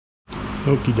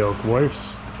Okie doke.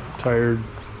 Wife's tired,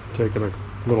 taking a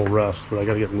little rest, but I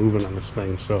gotta get moving on this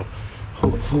thing, so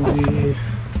hopefully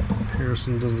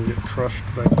Harrison doesn't get crushed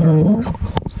by cars.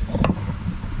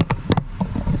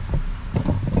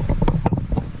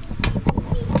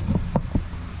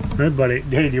 Alright, buddy.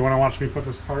 Hey, do you want to watch me put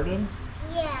this cart in?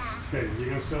 Yeah. Okay, you're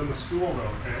gonna sit on the stool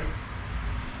though, okay?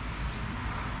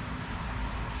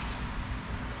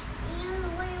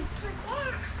 Where you put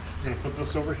that? I'm gonna put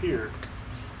this over here.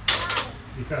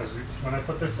 Because when I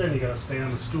put this in, you gotta stay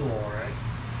on the stool, alright?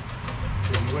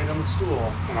 So you wait on the stool,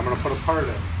 and I'm gonna put a part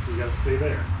in. You gotta stay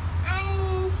there. I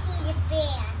didn't see the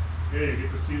van. Yeah, you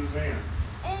get to see the van.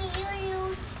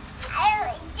 There's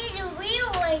a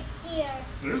wheel right there.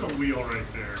 There's a wheel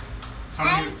right there.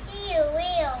 I see a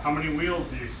wheel. How many wheels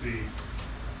do you see?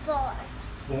 4.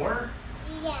 4?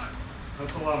 Yeah.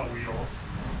 That's a lot of wheels.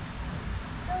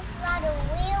 There's a lot of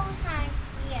wheels on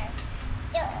here.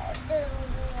 The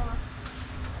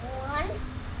 1,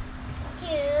 2,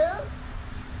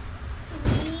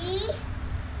 3.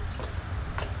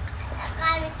 I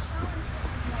gotta count them.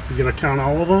 You gonna count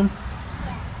all of them?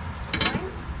 Yeah.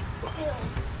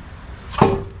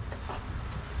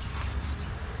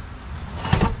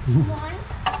 1, 2.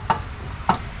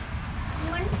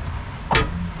 1.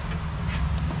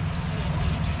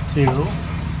 2.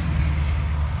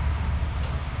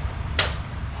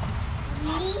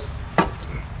 3,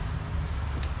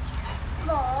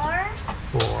 4.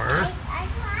 4. I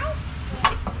dropped it. I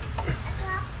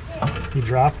dropped it. You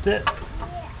dropped it? Yeah,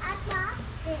 I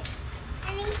dropped it.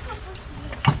 I need to put it.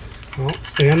 Well,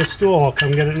 stay on the stool. I'll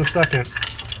come get it in a second.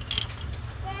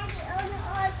 Daddy,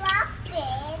 I dropped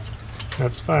it.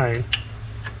 That's fine.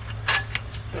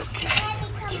 Okay. Daddy,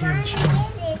 come on Can't you?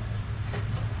 and get it.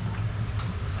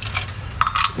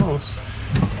 Close.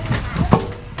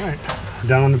 Alright,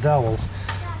 down on the dowels.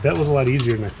 That was a lot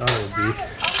easier than I thought it would be.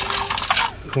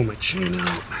 Pull my chain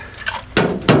out.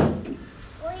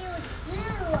 What do you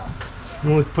do?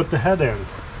 You only put the head in.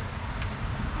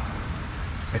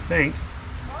 I think.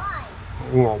 Why?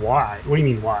 Well, why? What do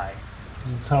you mean why?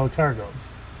 Because it's how the car goes.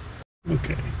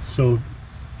 Okay, so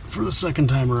for the second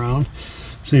time around,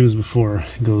 same as before,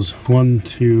 it goes 1,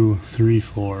 2, 3,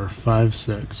 4, 5,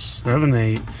 6, 7,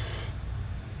 8,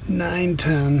 9,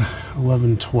 10,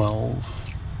 11,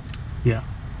 12. Yeah,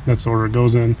 that's the order it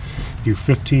goes in. You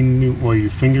 15 newtons, well, you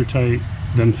finger tight,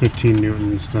 then 15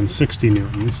 newtons, then 60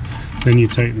 newtons. Then you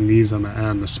tighten these on the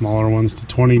end, the smaller ones, to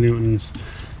 20 newtons.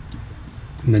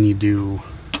 And then you do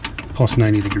plus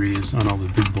 90 degrees on all the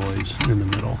big boys in the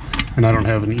middle. And I don't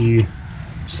have an E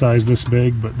size this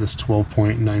big, but this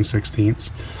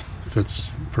 12.9/16 fits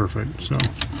perfect, so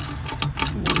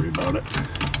don't worry about it.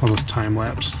 I'll just time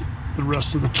lapse the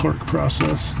rest of the torque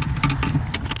process.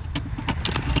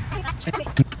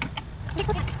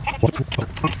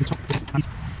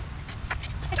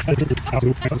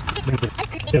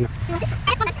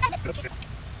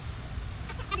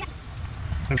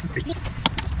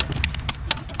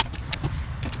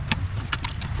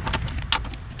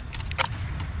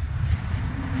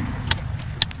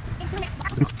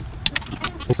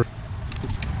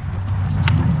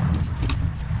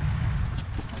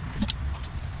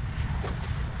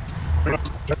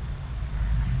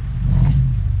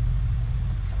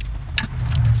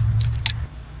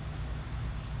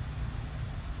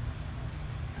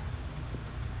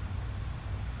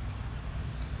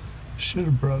 Should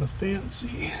have brought a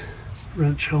fancy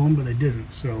wrench home, but I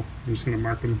didn't, so I'm just going to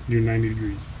mark them, do 90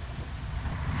 degrees.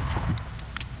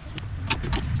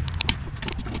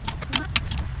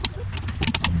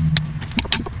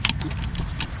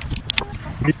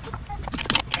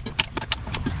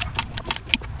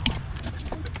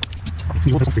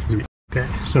 Okay,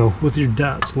 so with your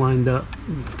dots lined up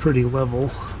pretty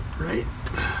level, right?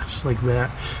 Just like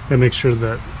that. That makes sure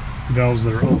that valves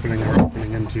that are opening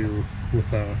into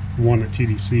with a 1 at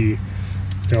TDC,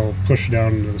 they'll push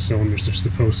down into the cylinders they're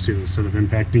supposed to instead of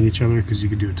impacting each other, because you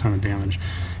could do a ton of damage.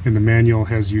 And the manual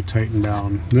has you tighten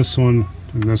down this one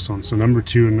and this one. So number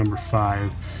 2 and number 5,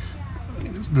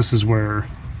 this is where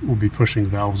we'll be pushing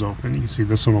valves open. You can see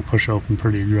this one will push open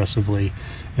pretty aggressively,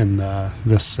 and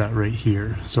this set right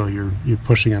here. So you're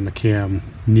pushing on the cam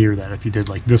near that. If you did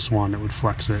like this one, it would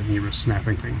flex it and you were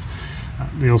snapping things.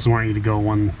 They also want you to go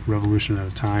 1 revolution at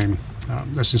a time.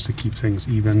 That's just to keep things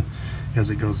even as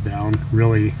it goes down.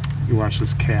 Really, you watch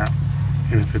this cap,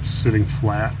 and if it's sitting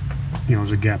flat, you know,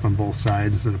 there's a gap on both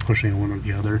sides. Instead of pushing one or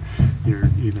the other, you're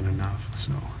even enough.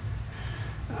 So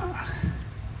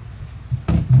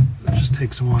it just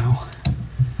takes a while.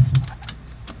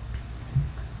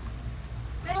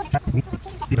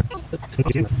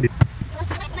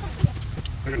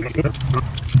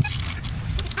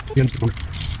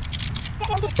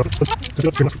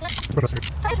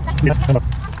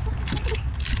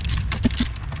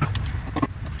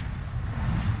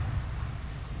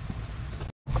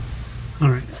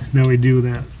 Alright, now we do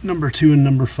that number 2 and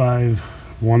number 5,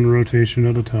 one rotation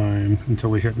at a time until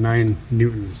we hit 9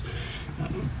 newtons.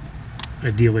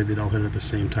 Ideally they'd all hit at the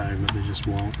same time, but they just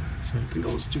won't. So I think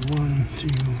I'll just do 1, 2,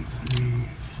 3,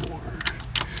 4.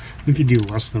 If you do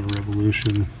less than a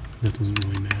revolution, that doesn't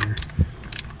really matter.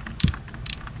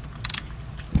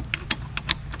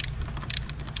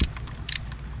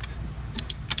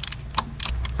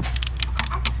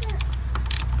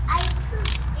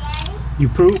 You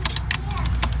pooped?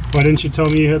 Why didn't you tell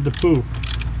me you had to poop?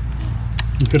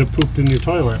 You could have pooped in your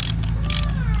toilet.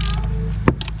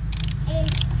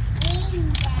 It's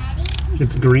green, Daddy.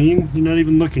 It's green? You're not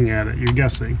even looking at it. You're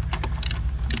guessing.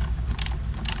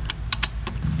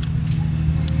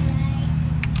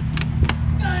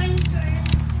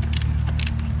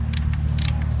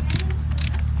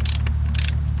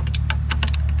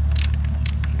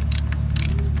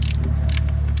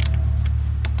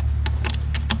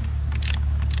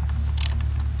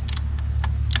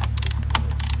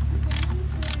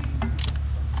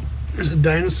 There's a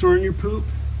dinosaur in your poop?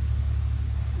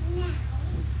 No.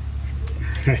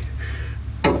 Hey,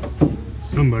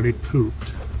 somebody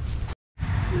pooped.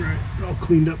 Alright, we're all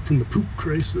cleaned up from the poop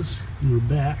crisis, and we're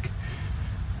back.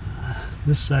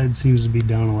 This side seems to be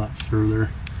down a lot further.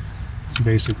 It's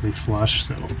basically flush,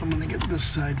 so I'm going to get this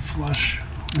side flush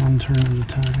one turn at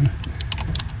a time.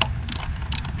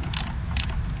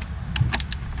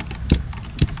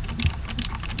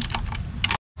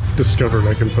 Discovered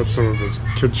I can put some of his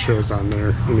kids shows on there,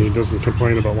 and he doesn't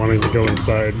complain about wanting to go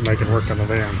inside, and I can work on the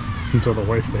van until the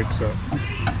wife wakes up.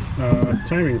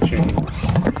 Timing chain.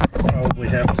 Probably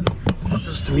have to put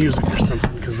this to music or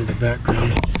something because of the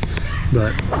background.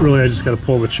 But really I just got to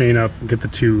pull the chain up, get the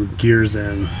 2 gears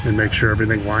in, and make sure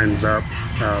everything lines up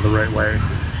the right way.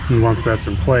 And once that's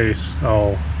in place,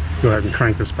 I'll go ahead and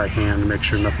crank this by hand and make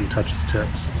sure nothing touches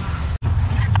tips.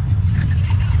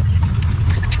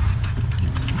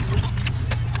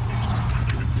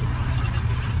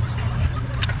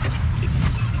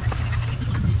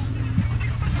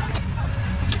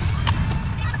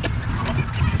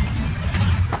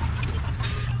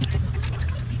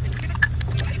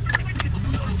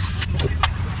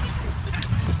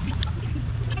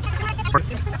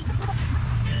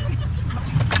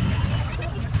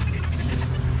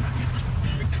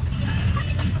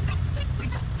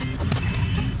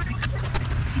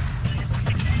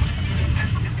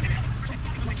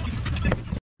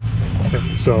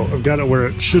 Okay, so I've got it where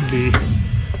it should be.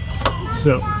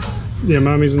 So yeah,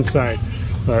 mommy's inside,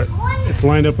 but it's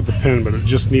lined up with the pin, but it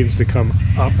just needs to come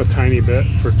up a tiny bit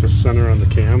for it to center on the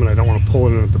cam, and I don't want to pull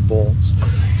it in at the bolts.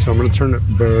 So I'm going to turn it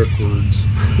backwards,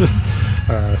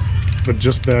 but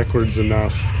just backwards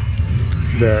enough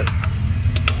that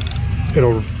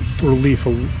it'll relieve a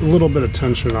little bit of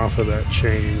tension off of that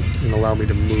chain and allow me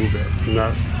to move it. I'm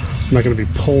not going to be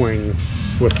pulling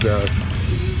with the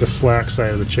slack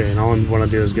side of the chain. All I want to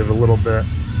do is give it a little bit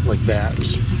like that,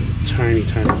 just tiny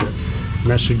bit, and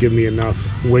that should give me enough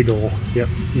wiggle. Yep,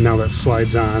 now that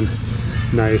slides on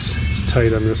nice. It's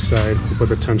tight on this side. Put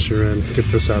the tensioner in, get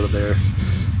this out of there,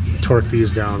 torque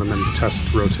these down, and then test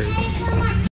rotate.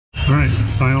 Alright,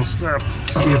 final step.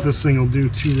 See if this thing will do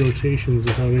 2 rotations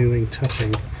without anything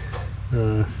touching.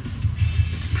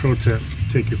 Pro tip,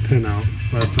 take your pin out.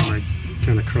 Last time I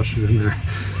kind of crushed it in there.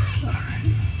 Alright.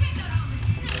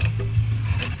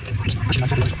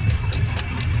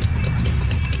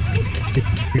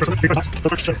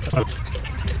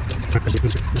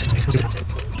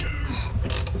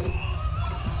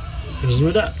 There's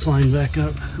my dots line back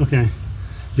up. Okay.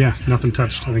 Yeah, nothing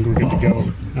touched. I think we're good to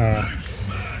go.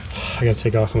 I gotta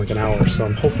take off in like an hour, so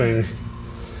I'm hoping.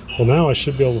 Well, now I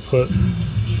should be able to put.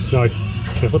 No,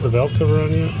 can I put the valve cover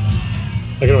on yet?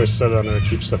 I can always set it on there to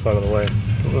keep stuff out of the way.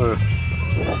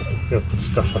 Gotta put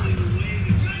stuff on.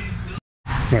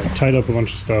 Alright, tied up a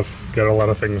bunch of stuff. Got a lot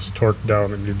of things torqued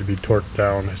down that need to be torqued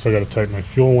down. I still gotta tighten my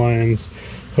fuel lines,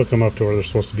 hook them up to where they're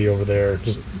supposed to be over there.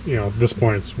 Just, you know, at this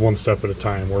point it's one step at a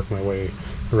time, work my way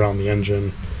around the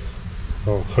engine.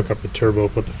 I'll hook up the turbo,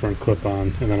 put the front clip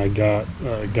on, and then I got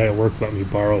a guy at work let me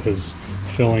borrow his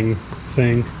filling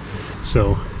thing.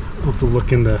 So I'll have to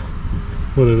look into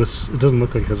whether this, it doesn't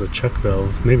look like it has a check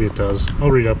valve. Maybe it does.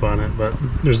 I'll read up on it, but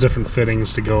there's different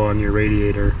fittings to go on your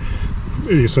radiator.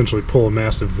 You essentially pull a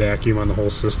massive vacuum on the whole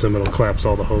system. It'll collapse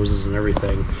all the hoses and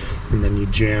everything, and then you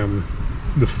jam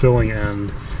the filling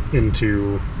end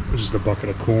into just a bucket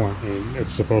of coolant, and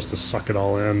it's supposed to suck it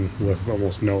all in with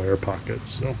almost no air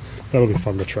pockets. So that'll be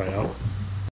fun to try out.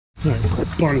 Alright, a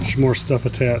bunch more stuff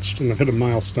attached, and I've hit a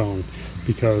milestone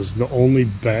because the only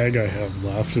bag I have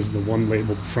left is the one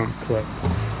labeled front clip.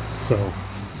 So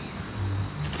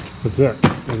that's it.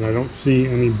 And I don't see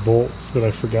any bolts that I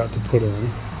forgot to put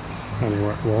in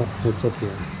anywhere. Well, what's up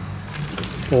here?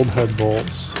 Old head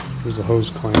bolts. There's a hose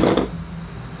clamp.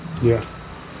 Yeah,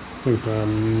 I think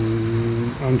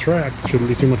I'm on track. Shouldn't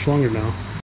be too much longer now.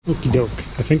 Okie doke.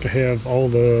 I think I have all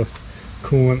the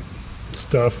coolant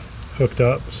stuff hooked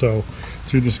up. So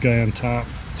through this guy on top,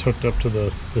 it's hooked up to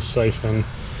the siphon.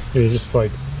 And you just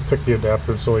like pick the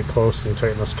adapter so really close and you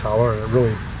tighten this collar,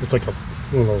 and it's like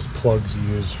one of those plugs you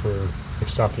use for like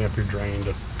stopping up your drain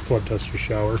to flood test your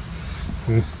shower.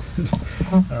 Let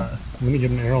me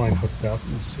get an airline hooked up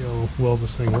and see how well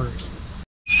this thing works.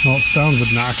 Well, it sounds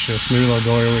obnoxious. Maybe I'll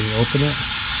go early and open it.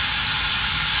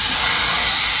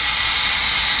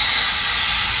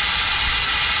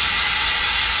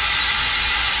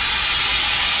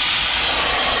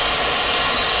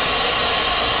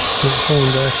 So it's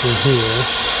pulling back in here.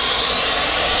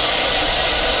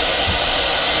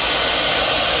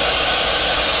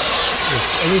 Is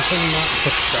anything not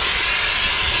hooked up?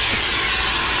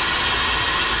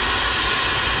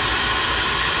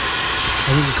 I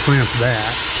didn't clamp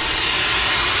that.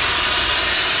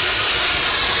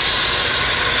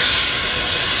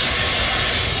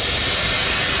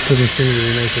 Doesn't seem to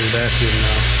be making vacuum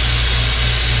now.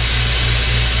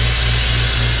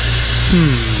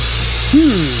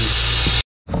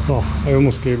 Oh, I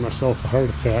almost gave myself a heart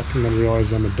attack and then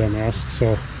realized I'm a dumbass.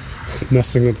 So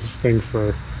messing with this thing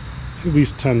for at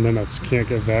least 10 minutes, can't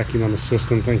get vacuum on the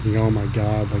system, thinking, oh my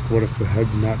god, like what if the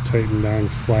head's not tightened down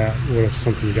flat? What if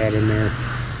something got in there?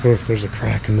 What if there's a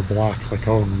crack in the block? Like,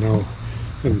 oh no.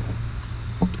 And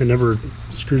I never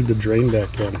screwed the drain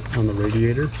deck in on the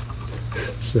radiator,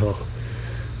 so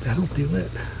that'll do it.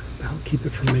 That'll keep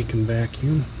it from making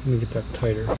vacuum. Let me get that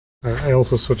tighter. I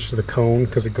also switched to the cone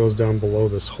because it goes down below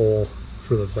this hole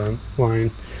for the vent line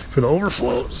for the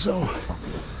overflow. So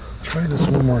try this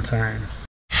one more time.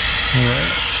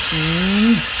 Alright,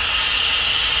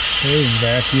 there's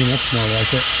vacuum, that's more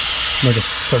like it. Like it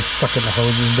starts sucking the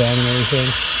hoses down and everything.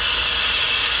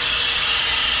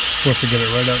 Supposed to get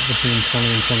it right up between 20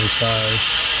 and 25.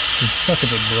 It'd suck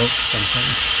if it broke something.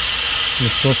 And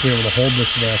it's supposed to be able to hold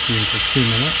this vacuum for 2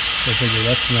 minutes. So I figure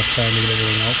that's enough time to get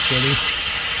everything else ready.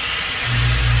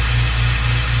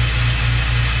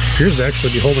 Appears to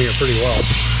actually be holding it pretty well.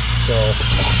 So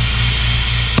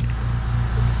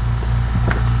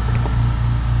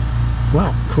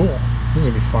wow, cool. This is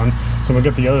gonna be fun. So I'm gonna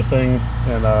get the other thing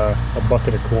and a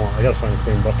bucket of coolant. I gotta find a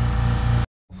clean bucket.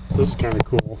 This is kind of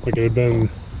cool. Like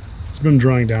it's been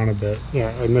drying down a bit.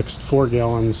 Yeah, I mixed 4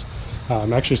 gallons.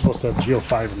 I'm actually supposed to have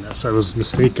GO5 in this. I was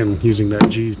mistaken using that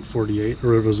G48 or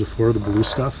whatever it was before, the blue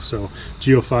stuff. So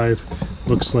GO5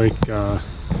 looks like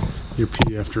your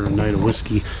pee after a night of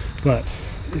whiskey, but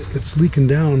it's leaking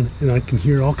down, and I can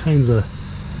hear all kinds of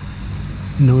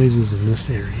noises in this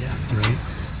area, right?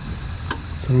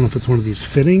 So I don't know if it's one of these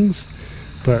fittings,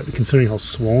 but considering how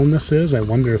swollen this is, I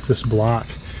wonder if this block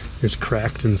is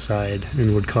cracked inside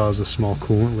and would cause a small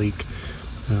coolant leak.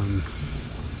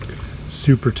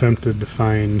 Super tempted to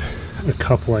find a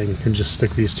coupling and just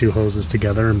stick these 2 hoses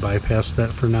together and bypass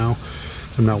that for now.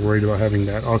 So I'm not worried about having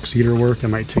that aux heater work. I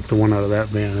might take the one out of that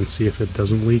van and see if it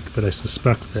doesn't leak, but I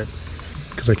suspect that,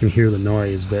 because I can hear the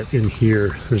noise, that in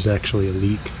here there's actually a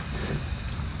leak.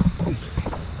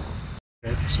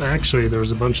 So actually there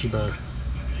was a bunch of the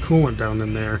coolant down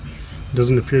in there. It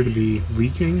doesn't appear to be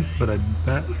leaking, but I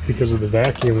bet because of the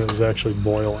vacuum it was actually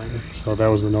boiling. So that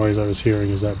was the noise I was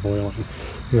hearing, is that boiling.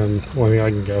 And then one thing I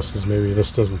can guess is maybe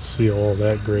this doesn't seal all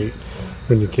that great,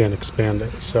 then you can't expand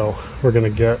it. So we're gonna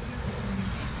get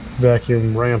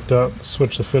vacuum ramped up,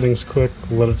 switch the fittings quick,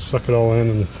 let it suck it all in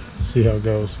and see how it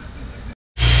goes.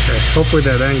 Okay, hopefully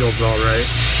that angle's all right.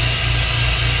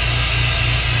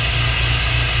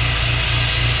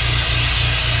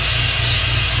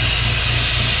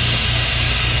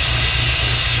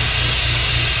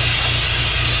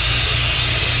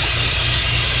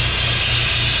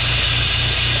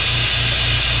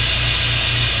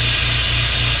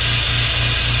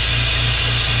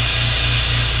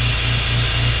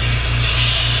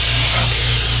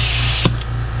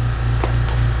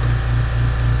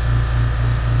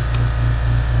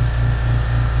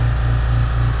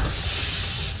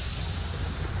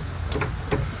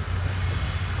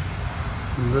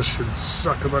 This should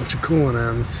suck a bunch of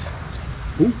coolant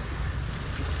in. Ooh.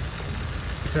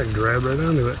 I grab right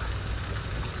onto it.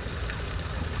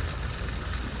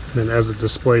 Then as it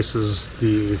displaces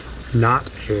the not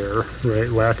air, right,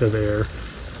 lack of air,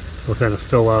 it'll kind of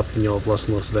fill up and you'll have less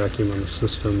and less vacuum on the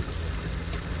system.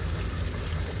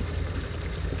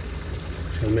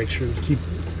 So make sure to keep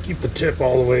the tip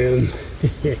all the way in.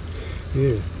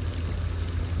 Yeah.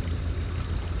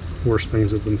 Worst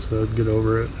things have been said, get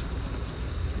over it.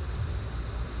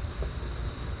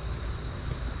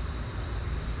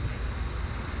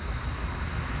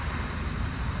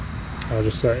 I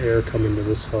just let air come into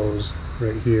this hose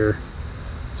right here.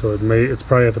 So it's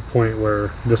probably at the point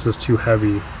where this is too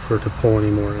heavy for it to pull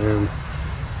any more in.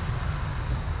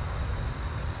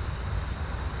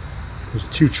 There's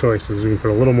two choices. We can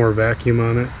put a little more vacuum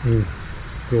on it and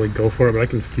really go for it, but I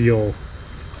can feel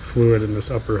fluid in this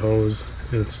upper hose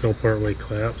and it's still partway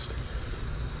collapsed.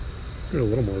 Put a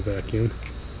little more vacuum.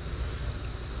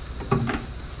 It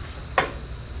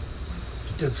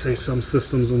did say some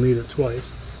systems will need it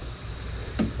twice.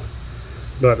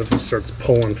 But if it starts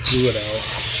pulling fluid out,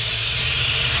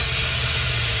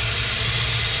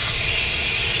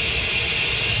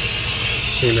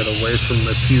 aim it away from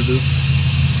the pubis.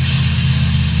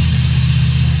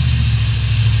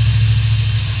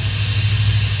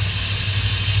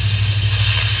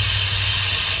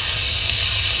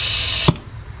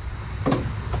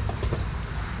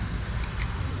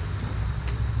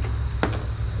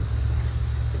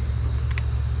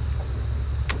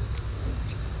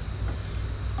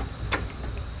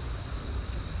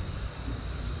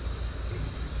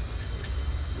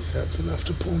 That's enough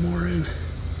to pull more in.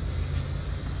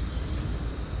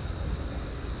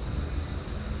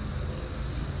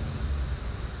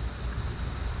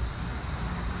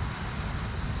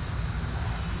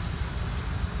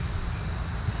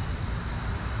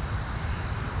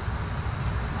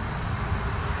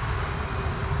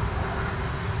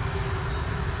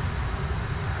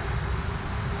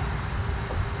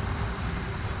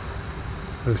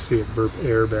 I see it burp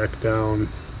air back down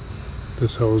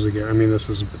this hose again. I mean, this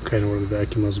is kind of where the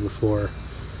vacuum was before.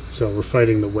 So we're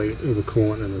fighting the weight of the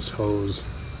coolant in this hose.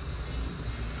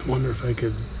 I wonder if I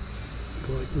could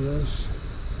go like this.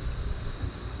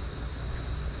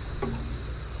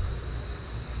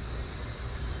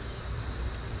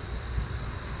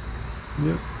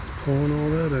 Yep, it's pulling all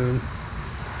that in.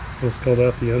 Let's call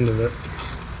that the end of it.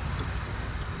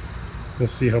 We'll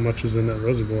see how much is in that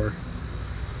reservoir.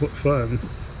 What fun.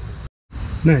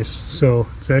 Nice. So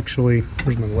it's actually,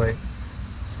 where's my light?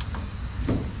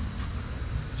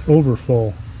 It's over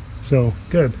full. So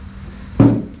good.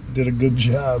 Did a good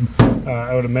job.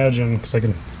 I would imagine, because I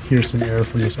can hear some air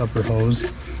from this upper hose,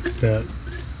 that,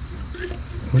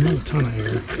 well, not a ton of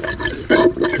air.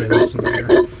 Yeah, there's some air.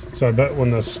 So I bet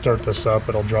when I start this up,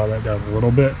 it'll draw that down a little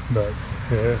bit, but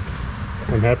yeah,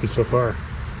 I'm happy so far.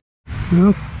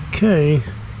 Okay.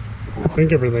 I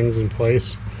think everything's in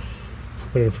place.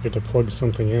 I didn't forget to plug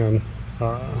something in.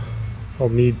 I'll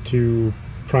need to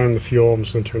prime the fuel. I'm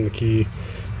just going to turn the key,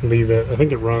 leave it. I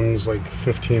think it runs like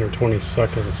 15 or 20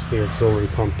 seconds, the auxiliary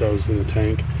pump does in the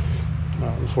tank,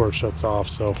 before it shuts off.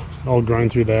 So I'll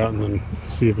grind through that and then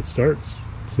see if it starts.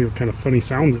 See what kind of funny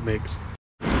sounds it makes.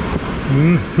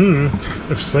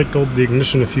 I've cycled the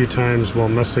ignition a few times while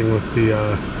messing with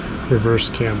the reverse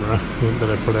camera that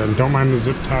I put in. Don't mind the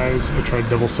zip ties. I tried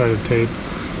double-sided tape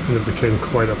and it became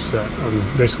quite upset. I'm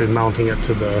basically mounting it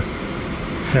to the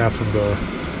half of the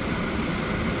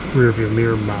rear view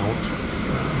mirror mount.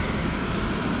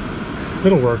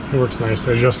 It'll work. It works nice.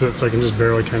 I adjusted it so I can just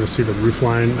barely kind of see the roof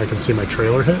line. I can see my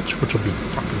trailer hitch, which will be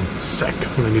fucking sick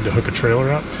when I need to hook a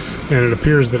trailer up. And it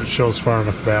appears that it shows far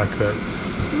enough back that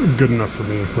good enough for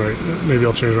me, right? Maybe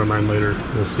I'll change my mind later.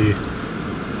 We'll see.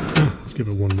 Let's give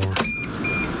it one more.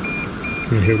 You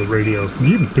can hear the radios.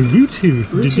 Bluetooth.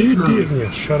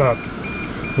 Yeah, shut up.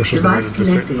 Wish I was ready to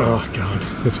say, oh god,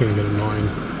 that's gonna get annoying.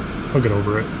 I'll get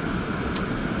over it.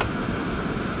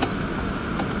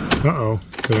 Uh-oh.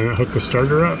 Did I not hook the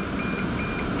starter up?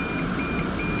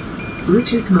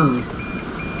 Bluetooth mode.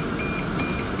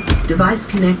 Device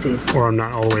connected. Or I'm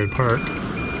not all the way to park.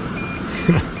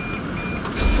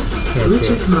 That's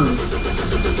Bluetooth it. mode.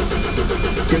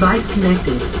 Device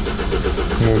connected.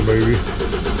 Come on, baby.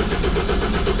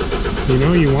 You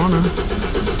know you wanna.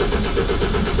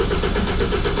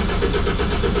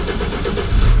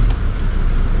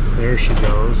 There she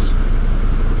goes.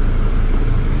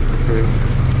 Okay.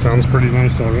 Sounds pretty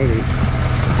nice already.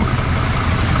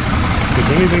 Is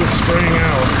anything spraying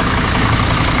out?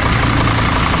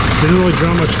 Didn't really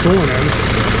draw much coolant in.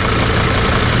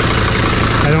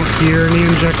 I don't hear any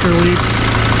injector leaks.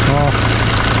 Well, I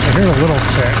hear a little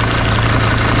tick.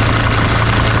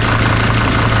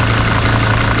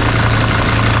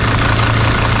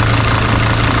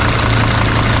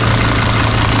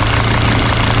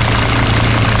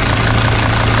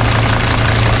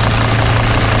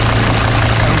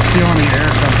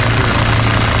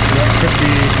 Could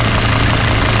be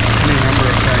any number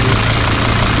of things.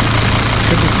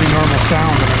 Could just be normal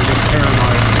sound and I'm just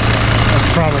paranoid. That's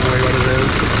probably what it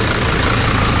is.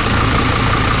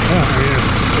 Yeah, I mean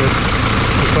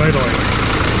it's idling.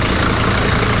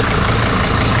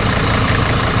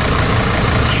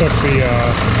 Let's check the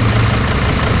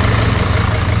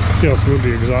see how smooth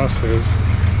the exhaust is.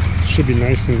 Should be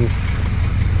nice and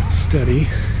steady.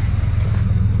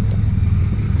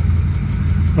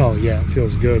 Oh yeah, it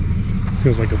feels good.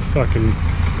 Feels like a fucking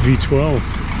V12.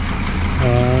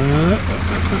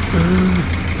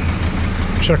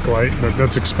 Check light, but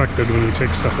that's expected when you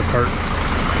take stuff apart.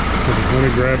 So I'm going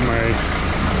to grab my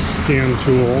scan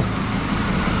tool,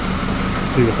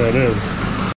 see what that is.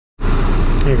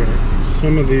 Okay,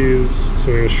 some of these,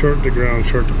 so we have short to ground,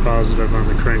 short to positive on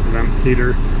the crank vent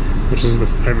heater, which is I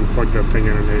haven't plugged that thing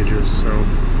in ages, so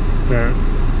that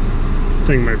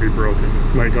thing might be broken.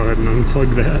 Might go ahead and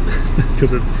unplug that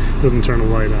because it doesn't turn a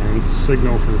light on.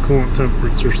 Signal from coolant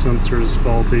temperature sensor is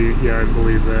faulty. Yeah, I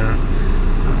believe that.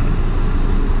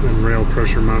 And rail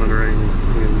pressure monitoring,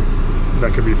 I mean,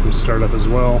 that could be from startup as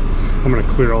well. I'm going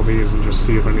to clear all these and just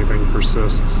see if anything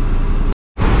persists.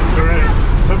 Alright,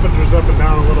 temperature's up and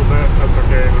down a little bit. That's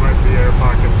okay. There might be air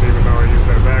pockets even though I use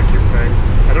that vacuum thing.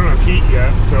 I don't have heat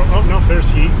yet, so oh no, there's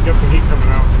heat. Got some heat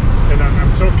coming out. And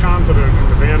I'm so confident in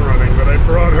the van running that I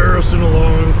brought Harrison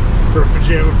along for a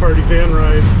pajama party van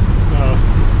ride.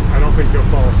 I don't think he'll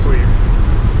fall asleep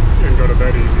and go to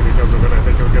bed easy because of it. I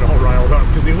think he'll get all riled up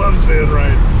because he loves van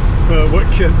rides.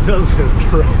 What kid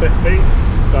doesn't, right?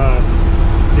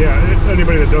 Yeah,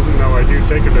 anybody that doesn't know, I do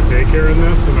take him to daycare in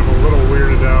this, and I'm a little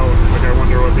weirded out. Like, I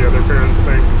wonder what the other parents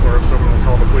think, or if someone will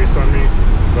call the police on me.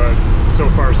 But so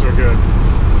far, so good.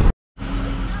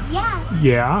 Yeah.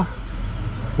 Yeah?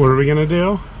 What are we gonna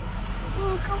do?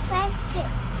 We'll go fast,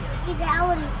 get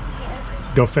out of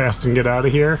here. Go fast and get out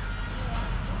of here?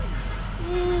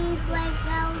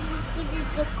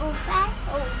 Go fast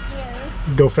over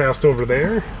here. Go fast over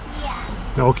there?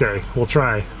 Yeah. Okay, we'll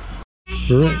try.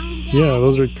 Right. Yeah,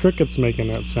 those are crickets making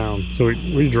that sound. So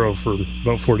we drove for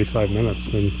about 45 minutes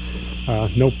and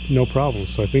no problem.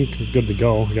 So I think we're good to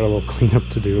go. We got a little cleanup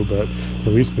to do, but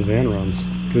at least the van runs.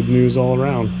 Good news all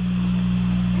around.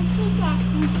 The kitty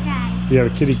cat's inside. Yeah, the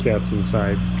kitty cat's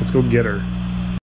inside. Let's go get her.